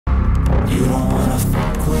you don't wanna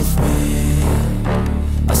fuck with me.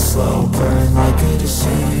 A slow burn like a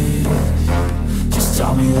disease. Just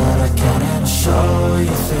tell me that I can and I'll show you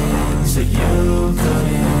things that you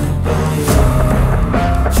couldn't believe.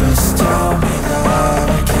 Just tell me that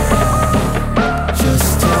I can.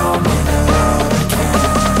 Just tell me that I can.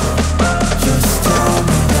 Just tell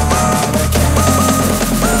me that I can.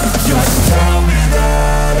 Just tell me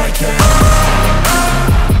that I can.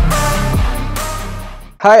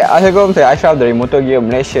 Hai, Assalamualaikum, saya Ashraf dari Motor Gear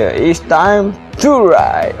Malaysia. It's time to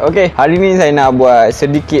ride. Okay, hari ni saya nak buat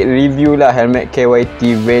sedikit review lah helmet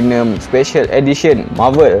Kyt Venom Special Edition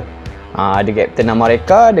Marvel. Ada Captain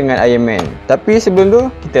America dengan Iron Man. Tapi sebelum tu,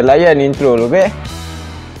 kita layan intro dulu, okay?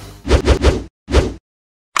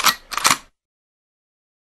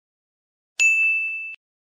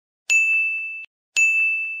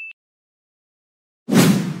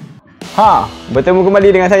 Bertemu kembali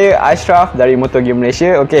dengan saya Ashraf dari Motor Gear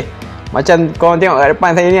Malaysia. Okey, macam korang tengok kat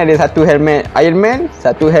depan saya ni ada satu helmet Iron Man,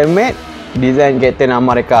 satu helmet design Captain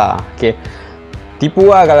America. Okey, tipu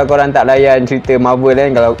lah kalau korang tak layan cerita Marvel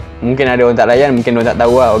kan. Kalau mungkin ada orang tak layan, mungkin orang tak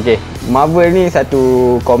tahu lah. Okey, Marvel ni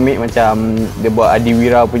satu komik macam dia buat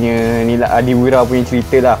Adiwira punya ni lah, Adiwira punya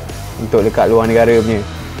cerita lah untuk dekat luar negara punya.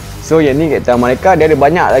 So yang ni Captain America, dia ada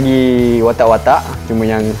banyak lagi watak-watak. Cuma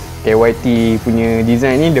yang Kyt punya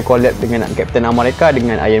design ni dia collab dengan Captain America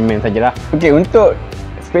dengan Iron Man sajalah. Okey, untuk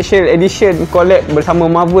special edition collab bersama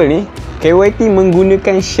Marvel ni, Kyt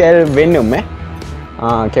menggunakan shell Venom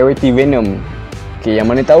Kyt Venom. Okey, yang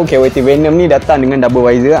mana tahu Kyt Venom ni datang dengan double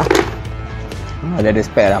visor lah. Dia ada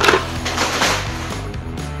spare lah.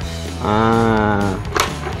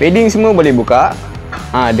 Padding semua boleh buka.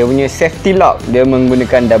 Dia punya safety lock dia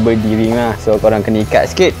menggunakan double D-ring lah. So korang kena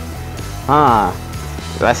ikat sikit.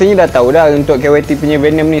 Rasanya dah tahu dah untuk Kyt punya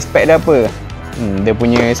Venom ni spek dia apa. Dia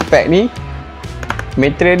punya spek ni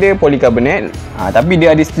material dia polycarbonate. Tapi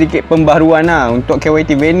dia ada sedikit pembaharuan lah. Untuk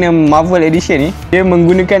Kyt Venom Marvel Edition ni, dia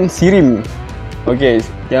menggunakan sirim. Okey,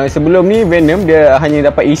 yang sebelum ni Venom dia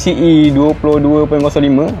hanya dapat ECE 22.05.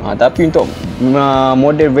 Tapi untuk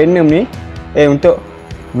model Venom ni untuk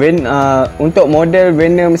model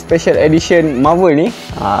Venom Special Edition Marvel ni,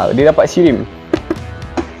 dia dapat sirim.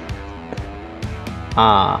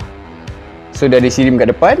 So dah ada sirim kat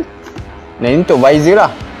depan. Nah, ini untuk visor lah.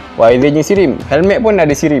 Visornya sirim. Helmet pun ada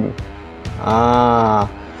sirim.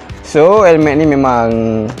 So helmet ni memang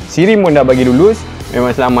sirim pun dah bagi lulus.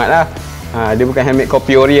 Memang selamat lah. Dia bukan helmet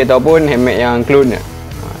copy ori ataupun helmet yang clone.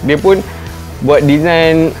 Dia pun buat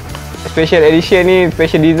design special edition ni,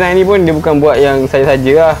 special design ni pun dia bukan buat yang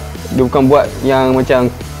saja-saja lah. Dia bukan buat yang macam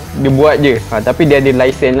dia buat je. Tapi dia ada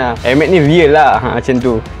license lah. Helmet ni real lah. Macam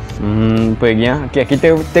tu. Apa lagi lah. Okay,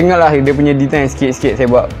 kita tengoklah dia punya design sikit-sikit. Saya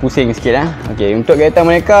buat pusing sikit lah. Okay, untuk Captain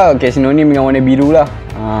America, okay, sinonim dengan warna biru lah.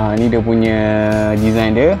 Ni dia punya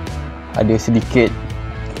design dia. Ada sedikit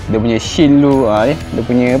dia punya shield tu. Dia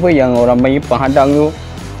punya apa yang orang panggil penghadang tu.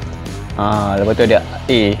 Lepas tu ada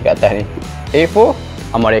A kat atas ni. A for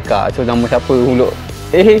America. So nama siapa huluk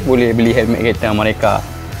A, boleh beli helmet Captain America.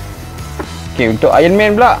 Okay, untuk Iron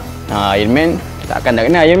Man pula. Iron Man takkan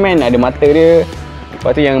tak kena. Iron Man ada mata dia.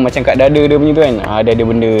 Lepas tu yang macam kat dada dia punya tu kan, dia ada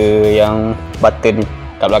benda yang button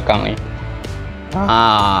kat belakang ni.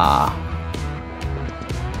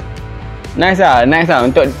 Nice lah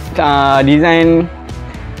untuk design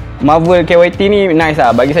Marvel Kyt ni. Nice lah,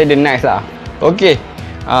 bagi saya dia nice lah. Okay,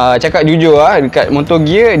 cakap jujur lah, dekat Motor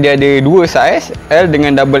Gear dia ada dua size, L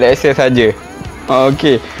dengan double XL saja.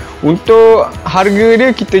 Okay, untuk harga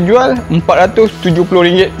dia kita jual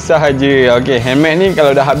RM470 sahaja. Okay, helmet ni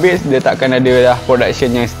kalau dah habis dia takkan ada dah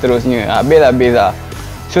production yang seterusnya. Habis lah.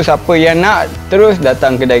 So siapa yang nak, terus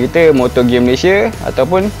datang kedai kita Motor Gear Malaysia.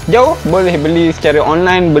 Ataupun jauh boleh beli secara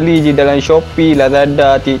online. Beli je dalam Shopee,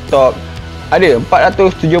 Lazada, TikTok. Ada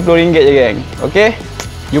RM470 je geng. Okay,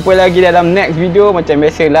 jumpa lagi dalam next video. Macam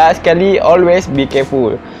biasa, last sekali, always be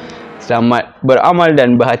careful. Selamat beramal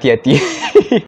dan berhati-hati.